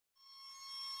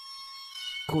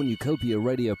Cornucopia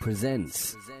Radio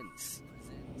presents.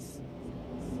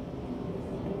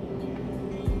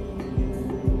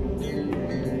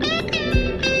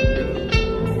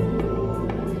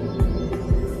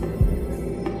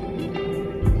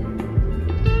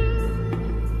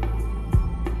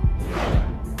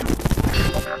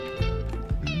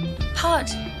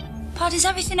 Pod, is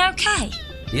everything okay?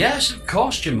 Yes, of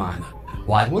course, Jemima.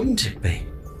 Why wouldn't it be?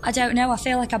 I don't know, I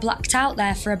feel like I blacked out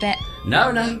there for a bit.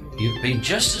 No, you've been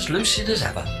just as lucid as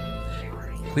ever.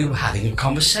 We were having a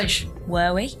conversation.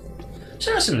 Were we?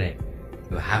 Certainly.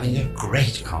 We were having a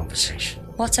great conversation.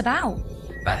 What about?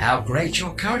 About how great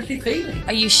you're currently feeling.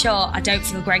 Are you sure? I don't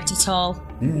feel great at all.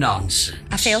 Nonsense.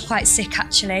 I feel quite sick,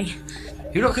 actually.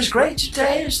 You look as great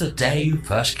today as the day you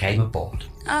first came aboard.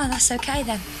 Oh, that's okay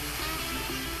then.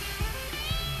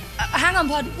 Hang on,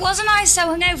 Pod. Wasn't I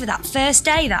so hungover that first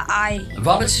day that I...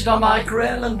 Vomited on my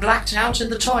grill and blacked out in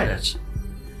the toilet?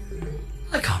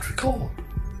 I can't recall.